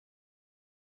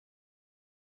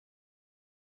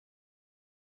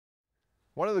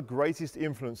One of the greatest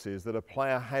influences that a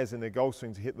player has in their golf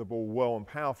swing to hit the ball well and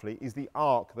powerfully is the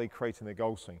arc they create in their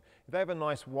golf swing. If they have a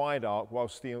nice wide arc while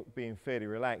still being fairly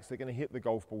relaxed, they're going to hit the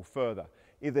golf ball further.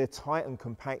 If they're tight and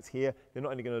compact here, they're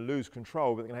not only going to lose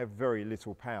control, but they're going to have very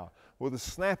little power. Well, the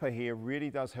snapper here really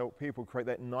does help people create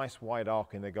that nice wide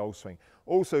arc in their golf swing.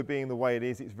 Also, being the way it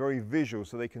is, it's very visual,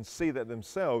 so they can see that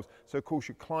themselves. So, of course,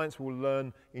 your clients will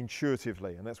learn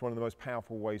intuitively, and that's one of the most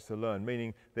powerful ways to learn,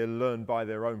 meaning they'll learn by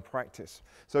their own practice.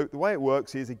 So the way it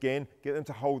works is, again, get them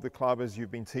to hold the club as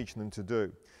you've been teaching them to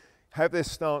do. Have their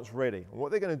stance ready. And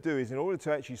what they're going to do is, in order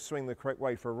to actually swing the correct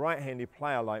way for a right-handed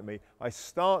player like me, I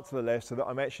start to the left so that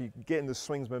I'm actually getting the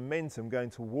swing's momentum going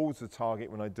towards the target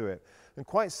when I do it. And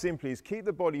quite simply is keep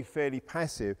the body fairly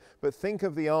passive, but think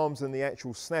of the arms and the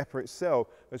actual snapper itself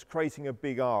as creating a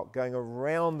big arc going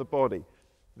around the body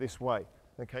this way.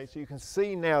 Okay, so you can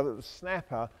see now that the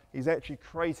snapper is actually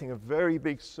creating a very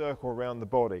big circle around the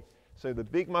body. So the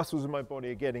big muscles of my body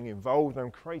are getting involved and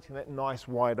I'm creating that nice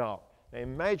wide arc. Now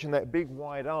imagine that big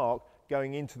wide arc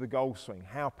going into the golf swing,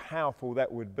 how powerful that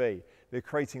would be. They're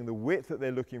creating the width that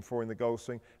they're looking for in the golf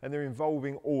swing and they're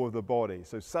involving all of the body.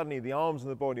 So suddenly the arms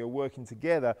and the body are working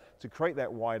together to create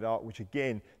that wide arc, which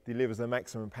again delivers the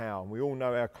maximum power. And we all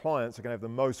know our clients are going to have the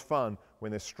most fun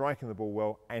when they're striking the ball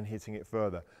well and hitting it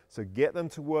further. So get them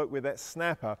to work with that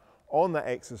snapper on that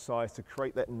exercise to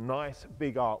create that nice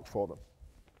big arc for them.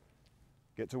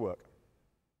 Get to work.